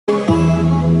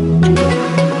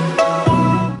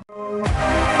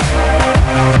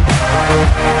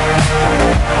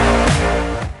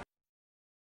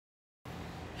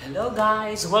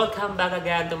guys! Welcome back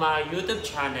again to my YouTube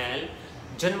channel,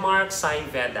 John Mark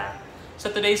Saiveda. Sa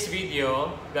today's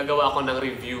video, gagawa ako ng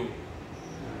review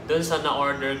dun sa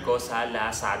na-order ko sa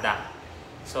Lazada.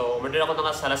 So, order ako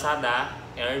sa Lazada,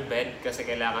 airbed, kasi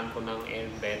kailangan ko ng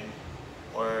airbed.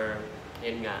 Or,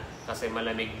 yun nga, kasi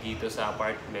malamig dito sa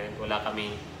apartment. Wala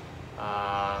kami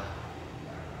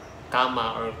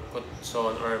kama or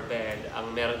kutson or bed.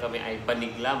 Ang meron kami ay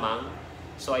banig lamang.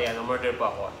 So, ayan, umorder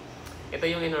po ako. Ito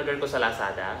yung in-order ko sa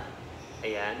Lazada.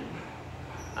 Ayan.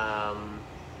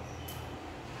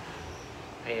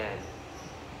 Ayan.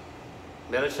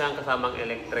 Meron siyang kasamang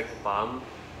electric pump.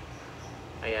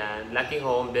 Ayan. Lucky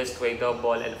Home, Best Way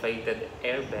Double Inflated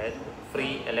Airbed,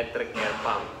 Free Electric Air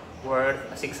Pump.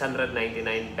 Worth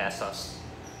 699 pesos.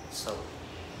 So,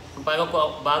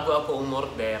 bago ako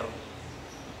umorder,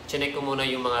 chinek ko muna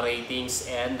yung mga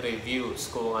ratings and reviews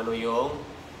kung ano yung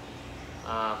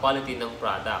quality ng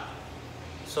product.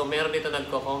 So, meron dito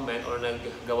nagko-comment or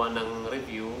naggawa ng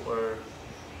review or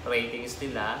ratings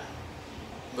nila.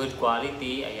 Good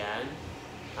quality, ayan.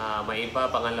 May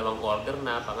iba, pangalawang order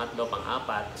na, pangatlo,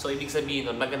 pang-apat. So, ibig sabihin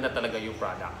nun, maganda talaga yung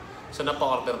product. So,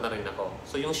 napa-order na rin ako.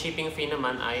 So, yung shipping fee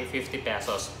naman ay 50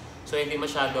 pesos. So, hindi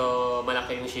masyado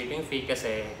malaki yung shipping fee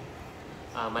kasi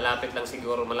malapit lang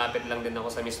siguro, malapit lang din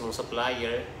ako sa mismong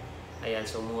supplier. Ayan,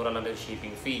 so mura lang yung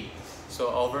shipping fee. So,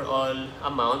 overall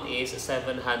amount is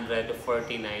 749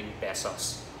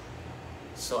 pesos.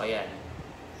 So, ayan.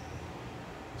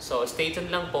 So, stay tuned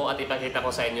lang po at ipakita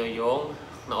ko sa inyo yung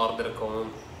na-order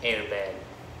kong airbed.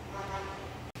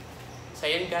 So,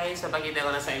 ayan guys, napakita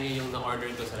ko na sa inyo yung na-order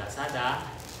ko sa Lazada.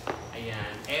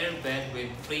 Ayan, airbed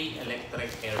with free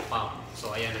electric air pump.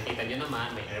 So, ayan, nakita nyo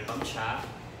naman, may air pump siya.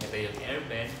 Ito yung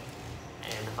airbed.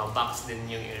 Ayan, naka-box din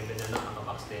yung airbed na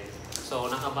naka-box din. So,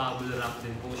 naka-bubble wrap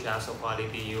din po siya. So,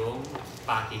 quality yung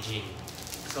packaging.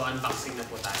 So, unboxing na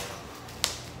po tayo.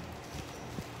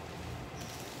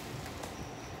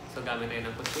 So, gamit tayo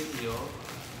ng Pavillo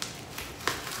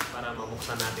para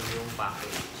mabuksan natin yung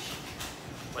package.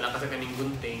 Wala kasi kaming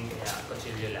gunting, kaya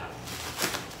kutsilyo lang.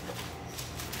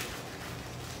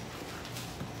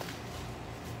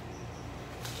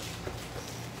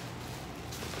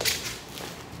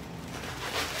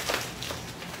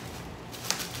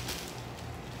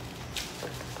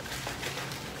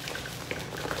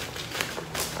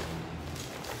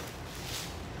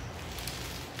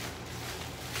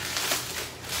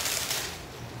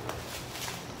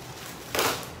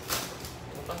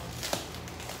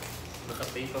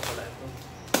 Nakatape pa pala ito.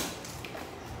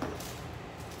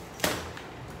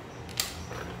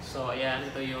 So, ayan.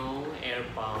 Ito yung air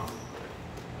pump.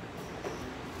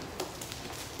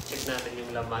 Check natin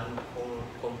yung laman kung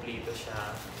kompleto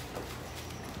siya.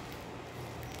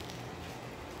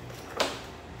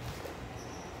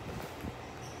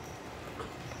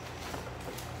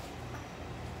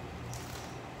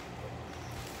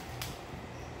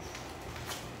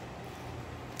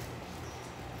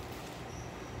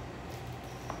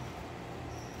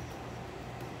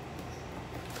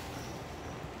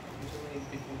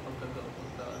 Yung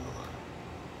pagkagapunta, ano ka.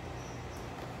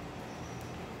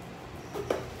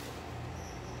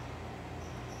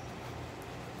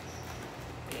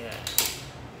 Yeah.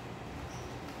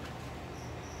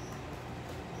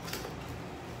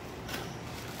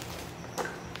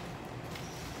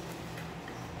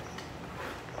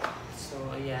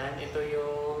 So, ayan. Ito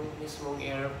yung mismong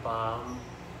air pump.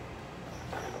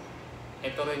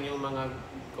 Ito rin yung mga,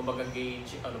 kumbaga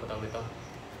gauge, ano ba tawag nito?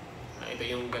 Ito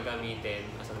yung gagamitin.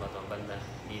 Asan ba ito? Banda?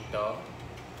 Dito.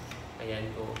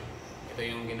 Ayan ko. Ito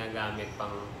yung ginagamit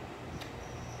pang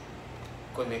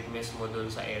connect mismo dun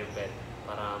sa airbed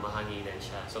para mahanginan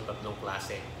siya. So, tatlong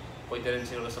klase. Pwede rin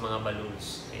siguro sa mga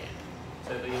balloons. Ayan.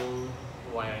 So, ito yung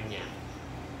wire niya.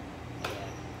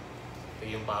 Ayan. Ito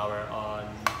yung power on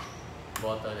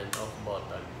button and off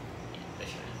button. Ayan. Ito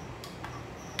siya.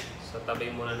 So, tabi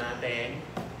muna natin.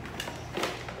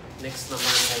 Next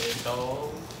naman ay itong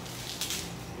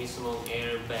mismong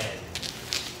airbed.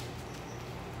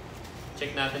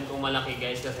 Check natin kung malaki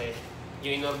guys kasi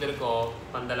yung in-order ko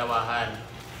pandalawahan.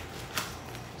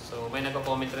 So may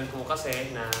nagko-comment rin po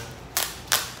kasi na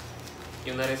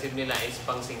yung na-receive nila is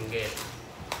pang single.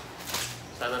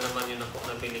 Sana naman yung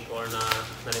napili ko or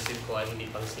na-receive ko ay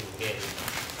hindi pang single.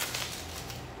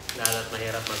 Lalo't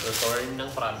mahirap mag-return ng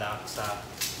product sa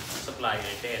supplier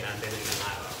din natin ng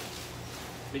araw.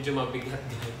 Medyo mabigat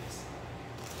guys.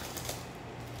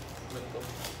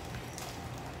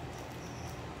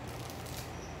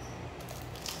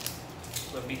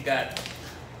 Mabigat.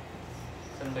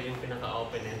 Saan ba yung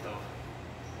pinaka-open nito?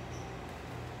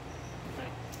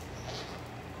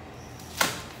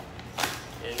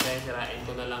 Ayan guys, sirain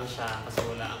ko na lang siya kasi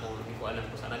hindi ko alam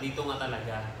kung saan. Dito nga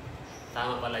talaga.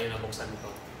 Tama pala yung nabuksan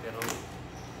ko. Pero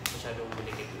masyadong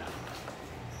bulikit lang.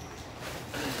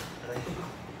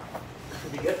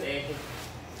 Bigat eh.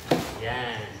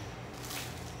 Yan.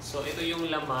 So ito yung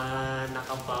laman,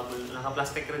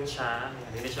 naka-plastic rin siya.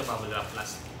 Yan, hindi siya bubble wrap,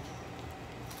 plastic.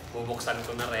 Bubuksan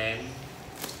ko na rin.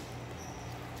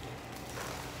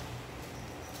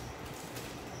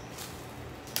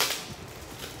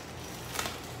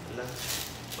 Wala,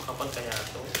 makapal kaya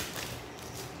ito.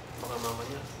 Baka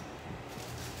mamaya.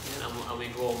 Yan, amoy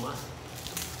goma.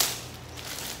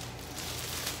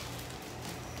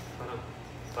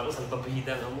 Parang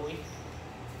salpabida ang amoy.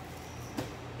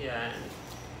 Yan.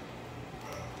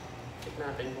 Check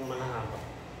natin kung mahaba.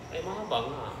 Ay, mahaba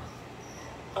nga.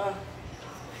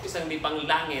 Isang di pang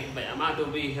langit by Amado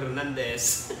B.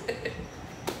 Hernandez.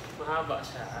 Mahaba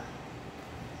siya.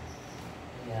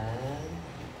 Ayan.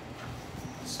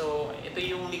 So, ito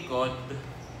yung likod.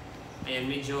 Ayan,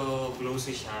 medyo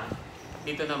glossy siya.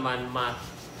 Dito naman, matte.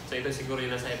 So, ito siguro yung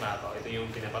nasa ibabaw. Ito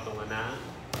yung pinapatungan na,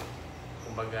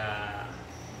 kumbaga,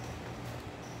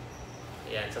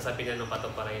 ayan, sasabihin na ng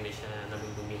pato para hindi siya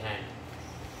nadudumihan.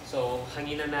 So,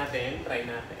 hanginan natin. Try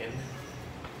natin.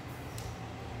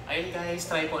 Ayun guys,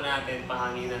 try po natin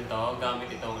pahanginan to gamit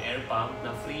itong air pump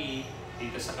na free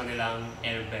dito sa kanilang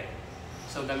airbag.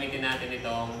 So gamitin natin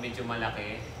itong medyo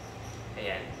malaki.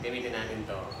 Ayan, gamitin natin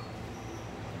to.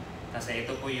 Kasi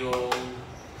ito po yung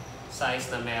size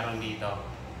na meron dito.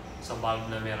 So bulb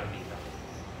na meron dito.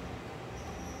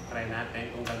 Try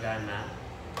natin kung gagana.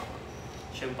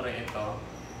 Syempre ito.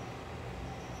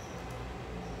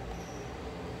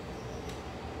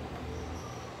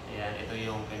 Ayan, ito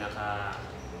yung pinaka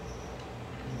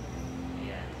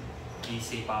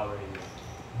DC power niya.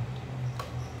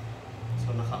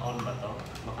 So naka-on ba to?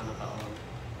 Baka naka-on.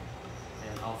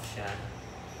 Ayan, off siya.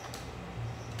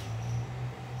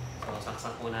 So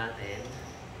saksak po natin.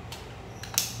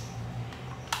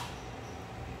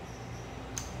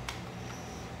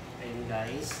 Ayan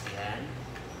guys, ayan.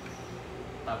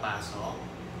 Papasok.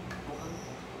 Mukhang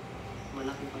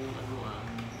malaki pa yung ano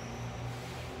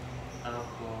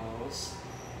Tapos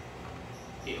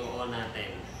i-on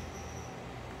natin.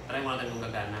 Try mo natin kung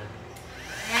gagana.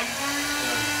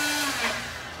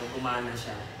 So, gumana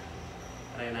siya.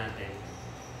 Try natin.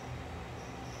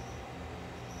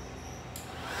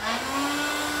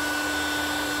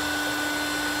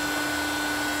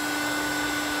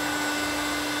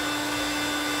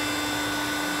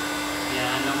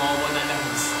 Yan, lumobo na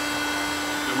guys.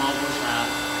 Lumobo siya.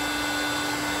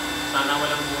 Sana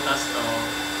walang butas to.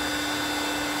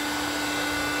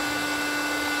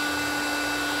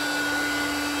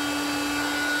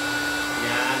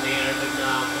 Nag na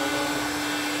ako.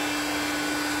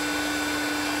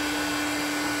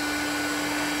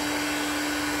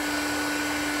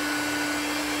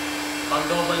 Pag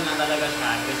double na talaga siya,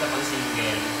 hindi siya pang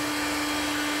single.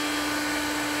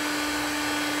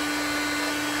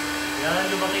 Yan,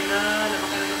 lumaki na.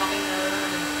 Lumaki na.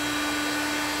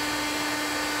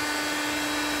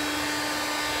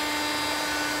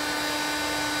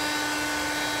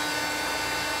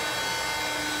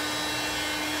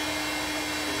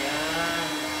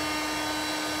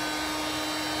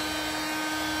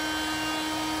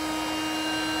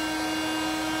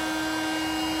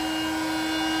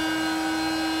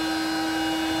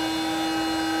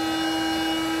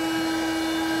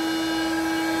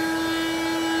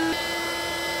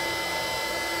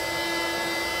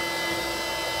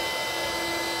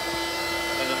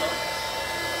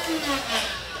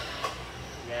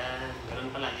 Yan, ganun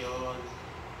pala yun.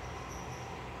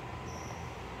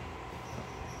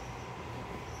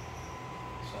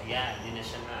 So yan, hindi na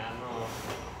siya na ano.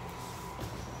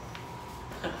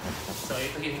 So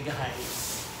ito yun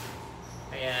guys.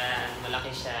 Ayan,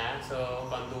 malaki siya. So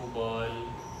pandubol.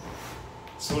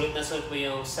 Sulit na sulit po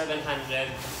yung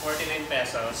 749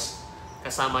 pesos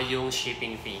kasama yung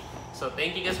shipping fee. So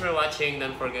thank you guys for watching.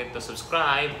 Don't forget to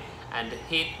subscribe and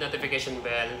hit notification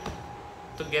bell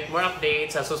to get more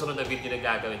updates sa susunod na video na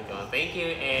gagawin ko. Thank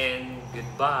you and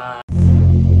goodbye!